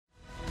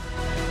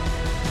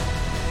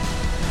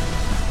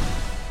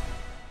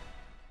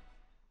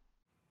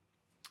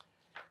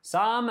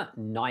Psalm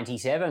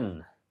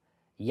 97.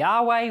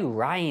 Yahweh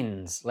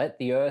reigns, let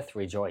the earth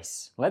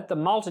rejoice. Let the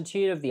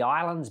multitude of the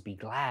islands be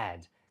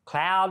glad.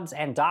 Clouds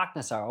and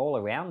darkness are all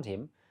around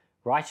him.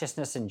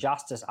 Righteousness and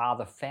justice are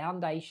the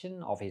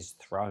foundation of his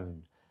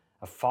throne.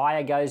 A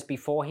fire goes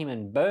before him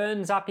and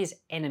burns up his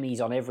enemies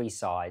on every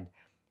side.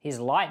 His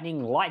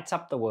lightning lights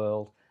up the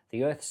world.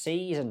 The earth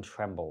sees and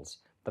trembles.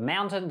 The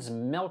mountains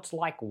melt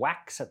like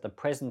wax at the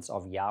presence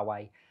of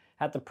Yahweh,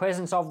 at the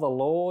presence of the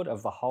Lord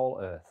of the whole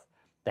earth.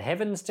 The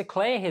heavens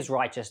declare his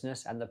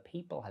righteousness, and the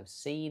people have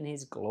seen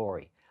his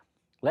glory.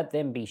 Let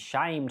them be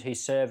shamed who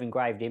serve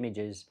engraved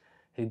images,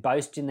 who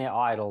boast in their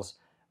idols.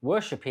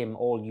 Worship him,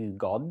 all you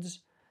gods.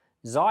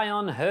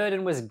 Zion heard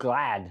and was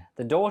glad.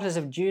 The daughters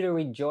of Judah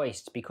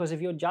rejoiced because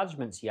of your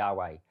judgments,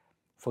 Yahweh.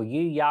 For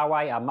you,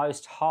 Yahweh, are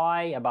most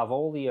high above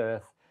all the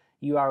earth.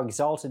 You are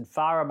exalted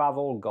far above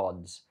all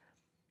gods.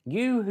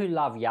 You who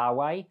love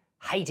Yahweh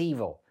hate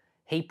evil.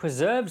 He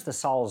preserves the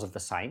souls of the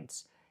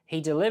saints. He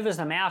delivers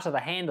them out of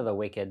the hand of the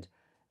wicked.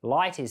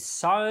 Light is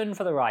sown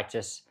for the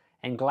righteous,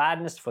 and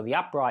gladness for the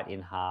upright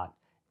in heart.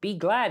 Be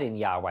glad in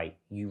Yahweh,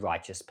 you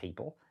righteous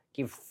people.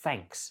 Give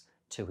thanks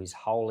to his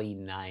holy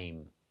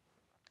name.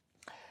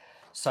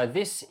 So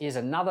this is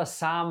another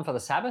psalm for the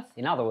Sabbath.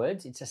 In other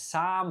words, it's a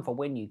psalm for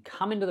when you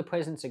come into the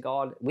presence of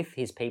God with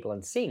his people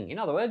and sing. In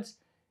other words,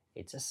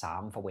 it's a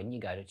psalm for when you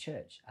go to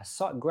church.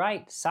 A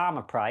great psalm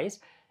of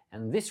praise.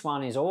 And this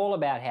one is all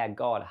about how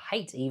God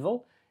hates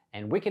evil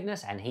and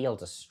wickedness, and he'll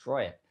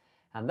destroy it.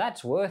 And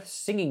that's worth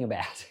singing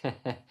about.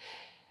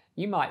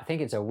 You might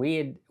think it's a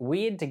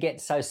weird to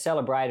get so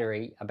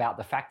celebratory about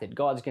the fact that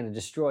God's going to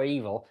destroy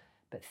evil,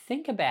 but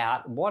think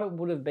about what it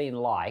would have been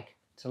like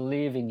to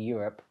live in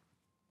Europe,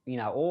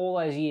 all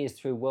those years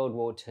through World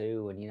War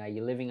II, and,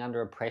 you're living under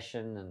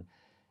oppression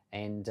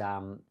and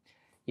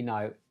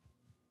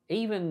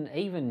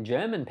even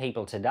German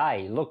people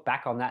today look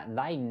back on that and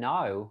they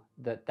know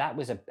that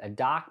was a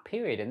dark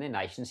period in their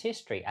nation's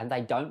history, and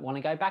they don't want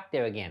to go back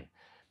there again.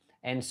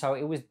 And so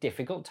it was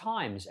difficult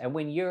times. And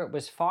when Europe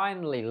was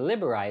finally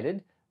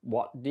liberated,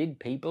 what did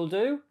people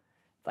do?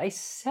 They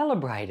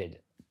celebrated.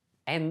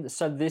 And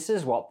so this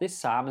is what this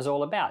psalm is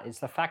all about. It's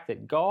the fact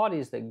that God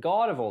is the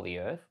God of all the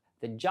earth,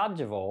 the judge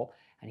of all,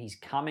 and he's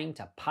coming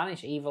to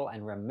punish evil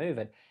and remove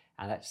it.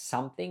 And that's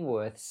something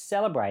worth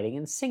celebrating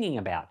and singing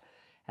about.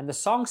 And the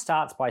song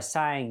starts by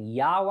saying,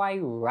 Yahweh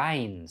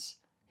reigns.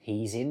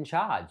 He's in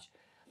charge.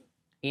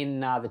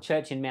 In the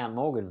church in Mount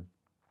Morgan,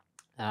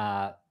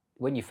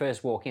 when you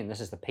first walk in, this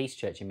is the Peace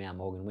Church in Mount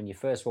Morgan. When you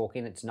first walk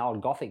in, it's an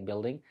old Gothic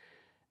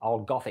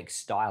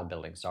style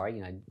building,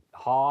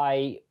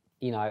 high,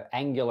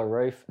 angular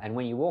roof. And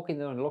when you walk in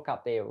there and look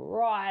up there,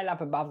 right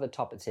up above the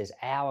top, it says,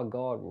 Our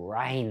God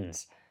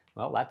reigns.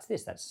 Well, that's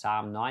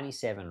Psalm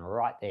 97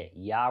 right there.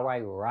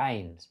 Yahweh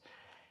reigns.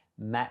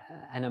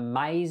 An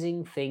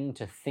amazing thing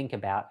to think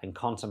about and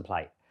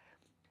contemplate.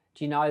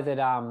 Do you know that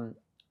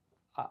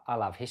I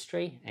love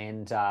history,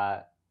 and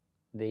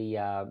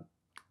the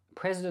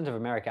President of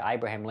America,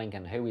 Abraham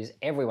Lincoln, who is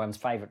everyone's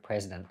favorite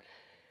president,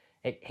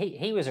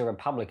 he was a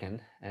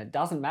Republican, and it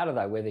doesn't matter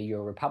though whether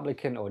you're a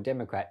Republican or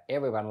Democrat,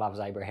 everyone loves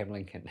Abraham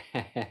Lincoln.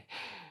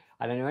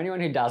 I don't know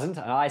anyone who doesn't,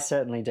 and I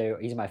certainly do.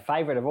 He's my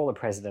favorite of all the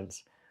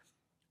presidents,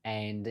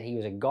 and he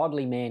was a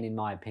godly man in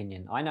my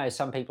opinion. I know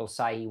some people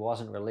say he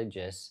wasn't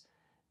religious,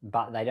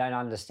 but they don't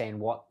understand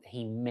what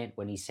he meant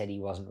when he said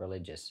he wasn't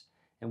religious.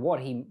 And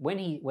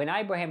when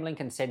Abraham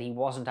Lincoln said he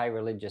wasn't a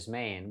religious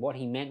man, what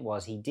he meant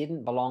was he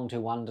didn't belong to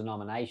one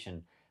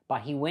denomination,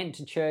 but he went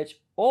to church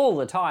all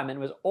the time and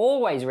was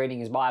always reading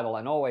his Bible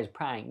and always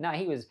praying. No,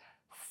 he was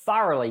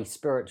thoroughly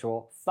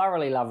spiritual,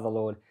 thoroughly loved the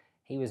Lord.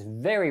 He was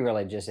very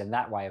religious in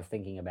that way of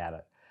thinking about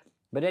it.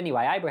 But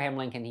anyway, Abraham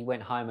Lincoln, he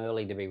went home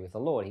early to be with the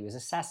Lord. He was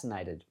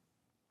assassinated.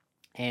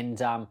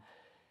 And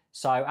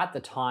so at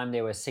the time,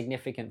 there were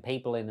significant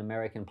people in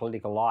American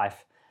political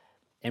life,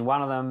 and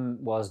one of them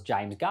was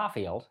James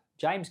Garfield.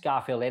 James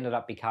Garfield ended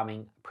up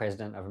becoming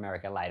President of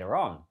America later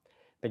on.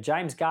 But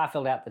James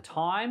Garfield at the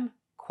time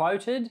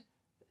quoted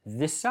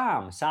this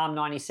psalm, Psalm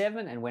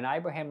 97, and when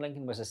Abraham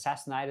Lincoln was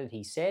assassinated,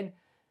 he said,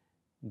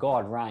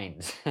 God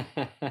reigns.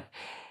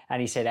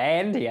 And he said,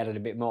 and he added a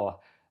bit more,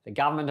 the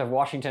government of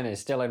Washington is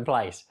still in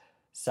place.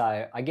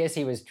 So I guess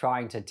he was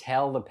trying to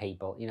tell the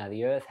people,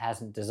 the earth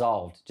hasn't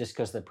dissolved just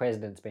because the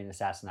president's been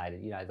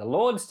assassinated. The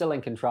Lord's still in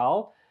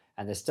control,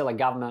 and there's still a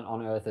government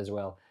on earth as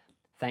well.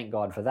 Thank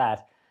God for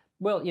that.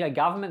 Well,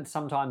 governments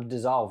sometimes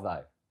dissolve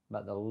though,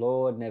 but the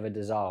Lord never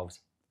dissolves.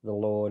 The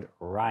Lord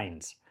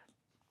reigns.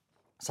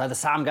 So the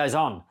psalm goes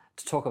on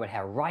to talk about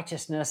how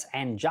righteousness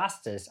and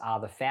justice are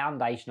the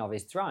foundation of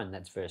his throne.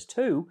 That's verse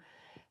 2.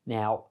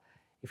 Now,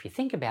 if you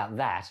think about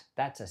that,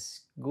 that's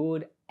a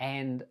good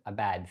and a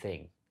bad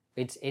thing.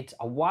 It's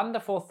a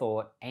wonderful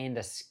thought and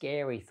a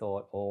scary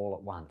thought all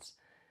at once.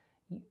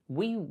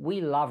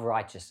 We love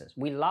righteousness.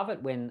 We love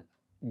it when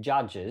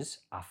judges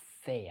are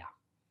fair.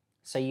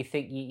 So you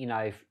think,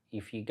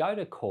 if you go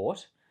to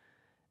court,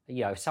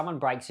 if someone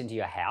breaks into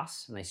your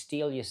house and they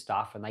steal your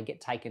stuff and they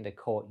get taken to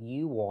court,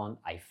 you want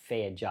a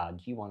fair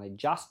judge. You want a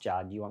just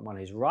judge. You want one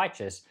who's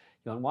righteous.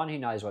 You want one who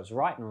knows what's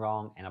right and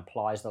wrong and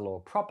applies the law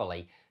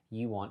properly.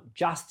 You want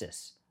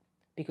justice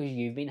because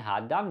you've been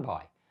hard done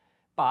by.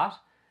 But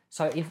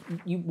so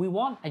we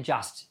want a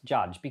just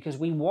judge because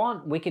we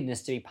want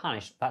wickedness to be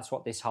punished. That's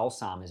what this whole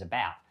psalm is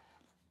about.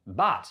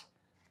 But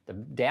the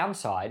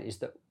downside is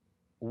that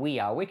we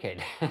are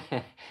wicked.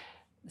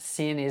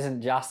 Sin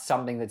isn't just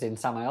something that's in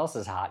someone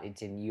else's heart.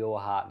 It's in your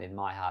heart and in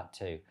my heart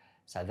too.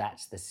 So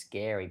that's the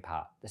scary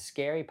part. The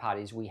scary part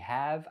is we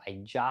have a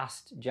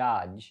just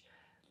judge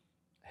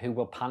who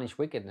will punish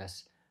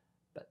wickedness.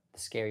 But the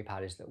scary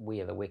part is that we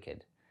are the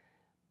wicked.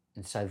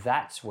 And so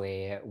that's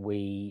where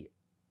we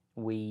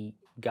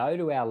go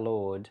to our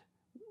Lord.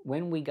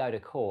 When we go to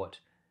court,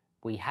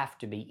 we have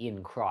to be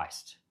in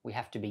Christ. We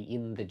have to be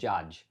in the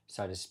judge,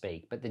 so to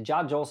speak. But the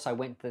judge also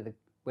went to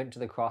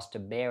the cross to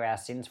bear our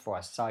sins for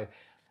us. So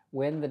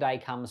when the day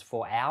comes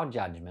for our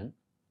judgment,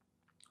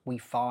 we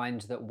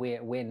find that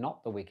we're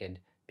not the wicked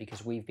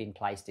because we've been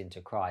placed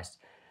into Christ.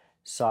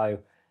 So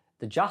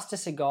the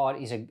justice of God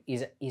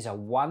is a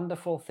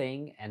wonderful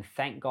thing, and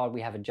thank God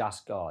we have a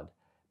just God.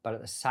 But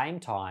at the same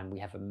time, we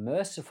have a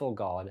merciful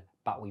God,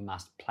 but we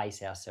must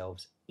place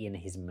ourselves in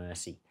his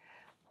mercy.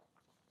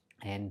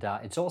 And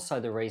it's also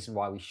the reason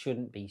why we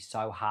shouldn't be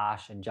so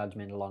harsh and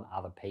judgmental on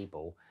other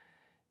people,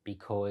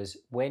 because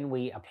when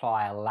we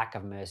apply a lack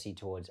of mercy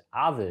towards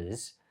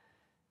others,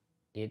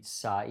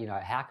 it's,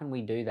 how can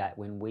we do that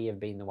when we have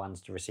been the ones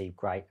to receive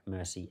great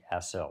mercy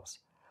ourselves?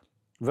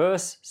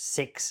 Verse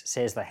 6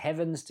 says, the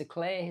heavens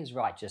declare his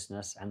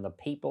righteousness and the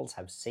peoples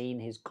have seen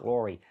his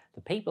glory.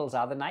 The peoples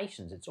are the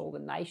nations. It's all the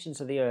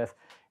nations of the earth,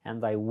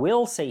 and they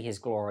will see his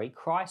glory.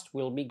 Christ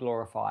will be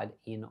glorified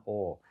in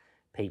all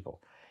people.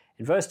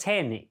 In verse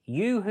 10,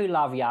 you who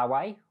love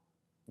Yahweh,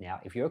 now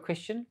if you're a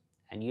Christian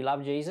and you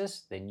love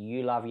Jesus, then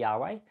you love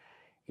Yahweh.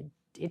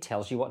 It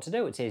tells you what to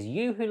do. It says,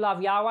 you who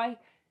love Yahweh,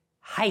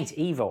 hate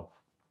evil.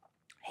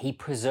 He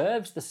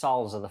preserves the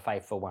souls of the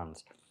faithful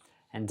ones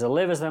and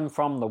delivers them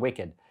from the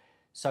wicked.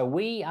 So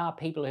we are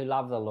people who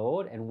love the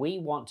Lord, and we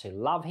want to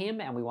love him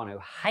and we want to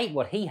hate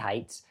what he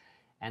hates.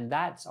 And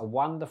that's a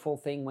wonderful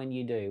thing when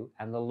you do.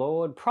 And the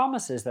Lord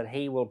promises that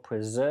he will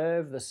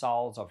preserve the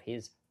souls of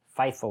his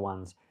faithful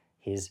ones,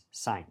 his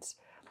saints.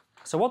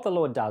 So what the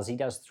Lord does, he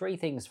does three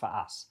things for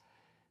us.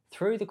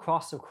 Through the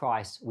cross of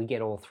Christ, we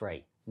get all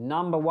three.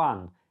 Number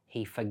one,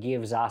 he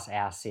forgives us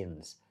our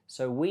sins.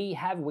 So we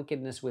have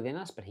wickedness within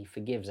us, but he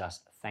forgives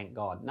us, thank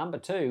God. Number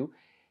two,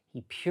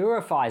 he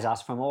purifies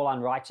us from all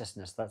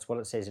unrighteousness. That's what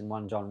it says in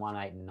 1 John 1,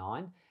 8 and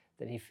 9,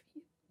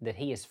 that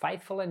he is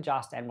faithful and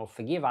just and will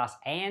forgive us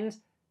and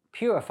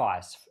purify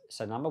us.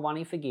 So number one,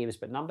 he forgives,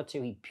 but number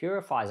two, he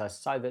purifies us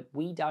so that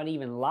we don't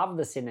even love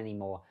the sin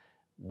anymore.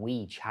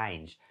 We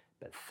change.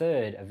 But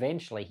third,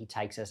 eventually he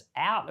takes us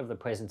out of the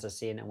presence of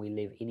sin and we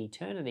live in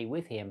eternity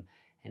with him,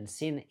 and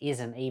sin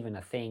isn't even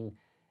a thing.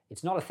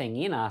 It's not a thing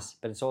in us,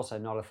 but it's also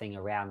not a thing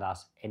around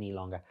us any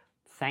longer.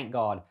 Thank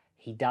God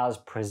he does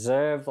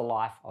preserve the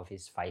life of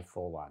his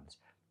faithful ones.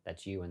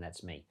 That's you and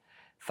that's me.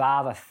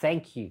 Father,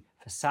 thank you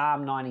for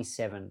Psalm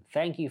 97.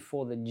 Thank you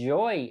for the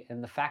joy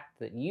and the fact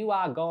that you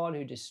are God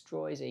who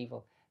destroys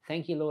evil.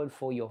 Thank you, Lord,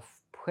 for your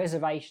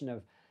preservation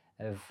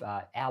of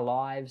our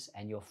lives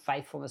and your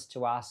faithfulness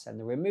to us and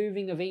the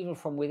removing of evil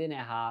from within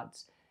our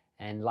hearts.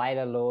 And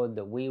later, Lord,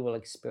 that we will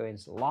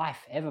experience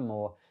life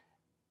evermore,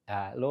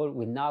 Lord,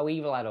 with no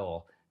evil at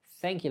all.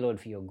 Thank you, Lord,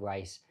 for your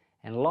grace.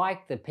 And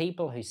like the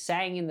people who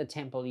sang in the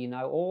temple,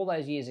 all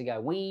those years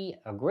ago, we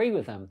agree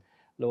with them.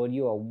 Lord,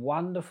 you are a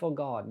wonderful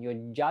God. Your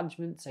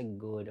judgments are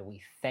good, and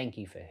we thank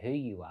you for who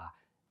you are.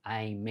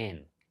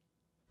 Amen.